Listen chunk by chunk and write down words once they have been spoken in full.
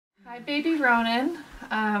Hi, baby Rhonan.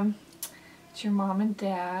 It's your mom and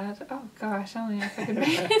dad. Oh gosh, I don't know if I can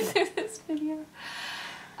make it through this video.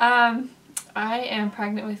 I am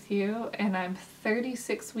pregnant with you, and I'm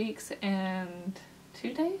 36 weeks and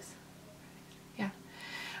 2 days. Yeah.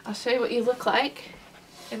 I'll show you what you look like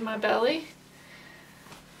in my belly.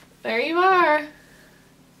 There you are.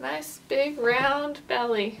 Nice big round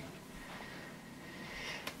belly.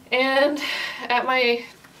 And at my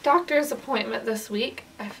doctor's appointment this week,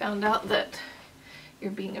 I found out that you're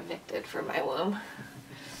being evicted from my womb.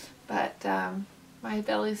 But my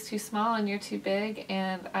belly's too small and you're too big,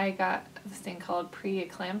 and I got this thing called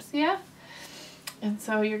preeclampsia. And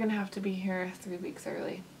so you're gonna have to be here 3 weeks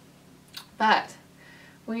early. But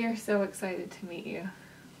we are so excited to meet you.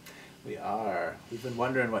 We are. We've been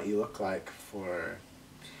wondering what you look like for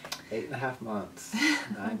 8.5 months,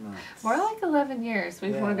 9 months. More like 11 years.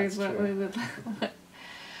 We've wondered what we would look like.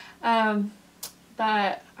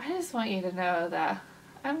 But I just want you to know that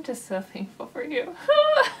I'm just so thankful for you.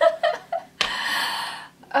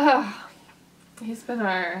 Oh, he's been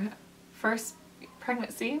our first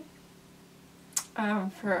pregnancy.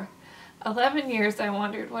 For 11 years I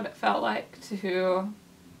wondered what it felt like to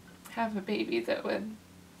have a baby that would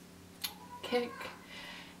kick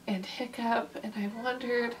and hiccup, and I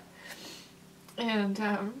wondered, and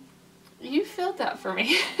you filled that for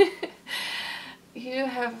me. You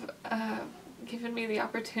have given me the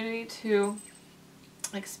opportunity to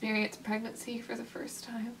experience pregnancy for the first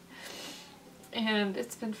time, and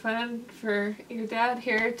it's been fun for your dad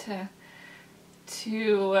here to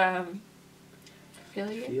feel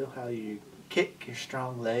you. Feel how you kick your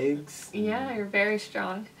strong legs. Yeah, you're very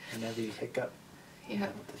strong. Whenever you hiccup, yeah, you know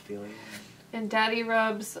what the feeling. And Daddy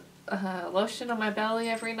rubs lotion on my belly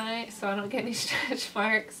every night so I don't get any stretch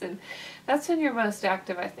marks, and that's when you're most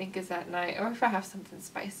active, I think, is at night, or if I have something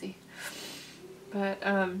spicy. But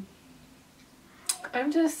I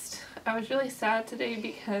was really sad today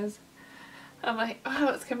because I'm like, oh,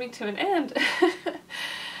 it's coming to an end.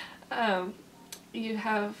 I've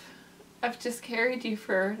just carried you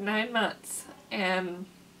for 9 months, and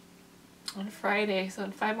on Friday, so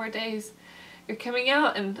in 5 more days, you're coming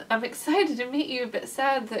out, and I'm excited to meet you, but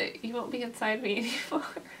sad that you won't be inside me anymore.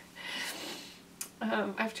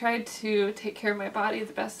 I've tried to take care of my body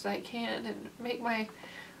the best that I can and make my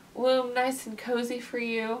womb nice and cozy for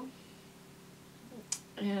you.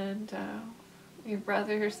 And your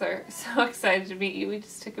brothers are so excited to meet you. We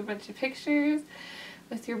just took a bunch of pictures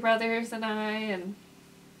with your brothers and I, and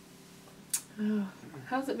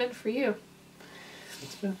how's it been for you?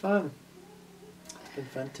 It's been fun. It's been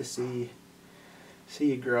fun to see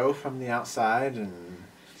you grow from the outside and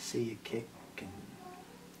see you kick and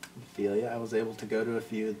feel you. I was able to go to a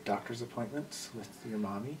few doctor's appointments with your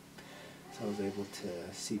mommy, so I was able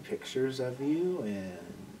to see pictures of you and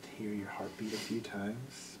hear your heartbeat a few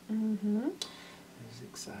times. Mm-hmm. It was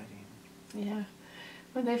exciting. Yeah.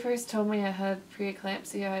 When they first told me I had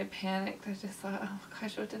preeclampsia, I panicked. I just thought, oh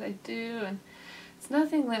gosh, what did I do? And it's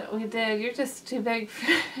nothing that we did. You're just too big.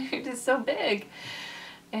 You're just so big.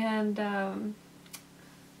 And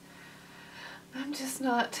I'm just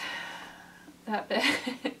not that big.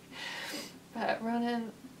 But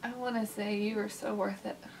Rhonan, I want to say you were so worth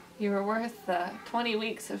it. You were worth the 20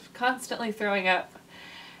 weeks of constantly throwing up,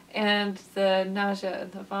 and the nausea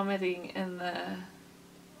and the vomiting and the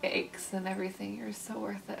aches and everything. You're so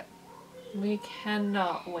worth it. We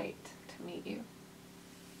cannot wait to meet you.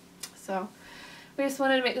 So we just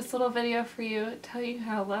wanted to make this little video for you, tell you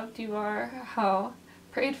how loved you are, how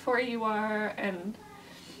prayed for you are, and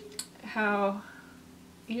how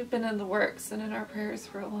you've been in the works and in our prayers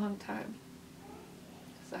for a long time.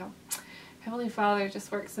 So Heavenly Father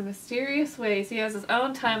just works in mysterious ways. He has his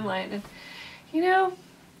own timeline, and you know,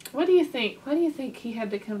 what do you think? Why do you think he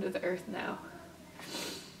had to come to the earth now?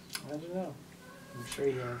 I don't know. I'm sure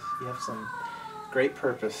you have some great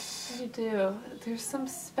purpose. You do. There's some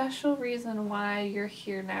special reason why you're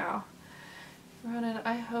here now. Rhonan,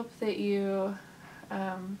 I hope that you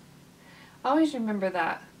always remember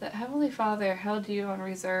that Heavenly Father held you on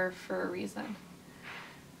reserve for a reason.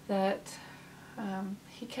 That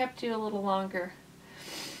he kept you a little longer.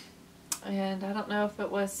 And I don't know if it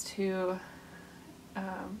was to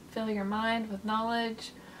fill your mind with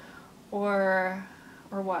knowledge or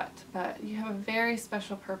what, but you have a very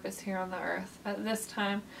special purpose here on the earth at this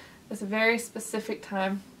time. It's a very specific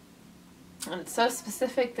time, and it's so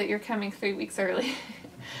specific that you're coming 3 weeks early.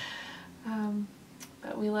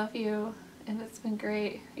 But we love you, and it's been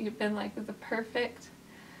great. You've been like the perfect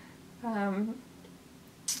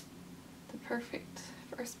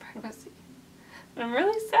first pregnancy. And I'm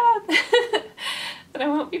really sad that I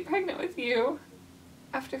won't be pregnant with you.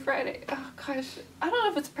 after Friday. Oh gosh, I don't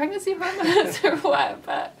know if it's pregnancy hormones or what,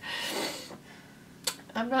 but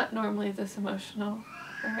I'm not normally this emotional,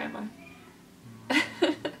 or am I?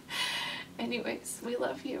 Anyways, we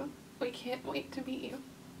love you. We can't wait to meet you.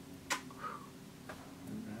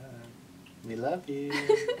 Alright. We love you.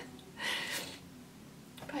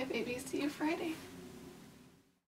 Bye, baby. See you Friday.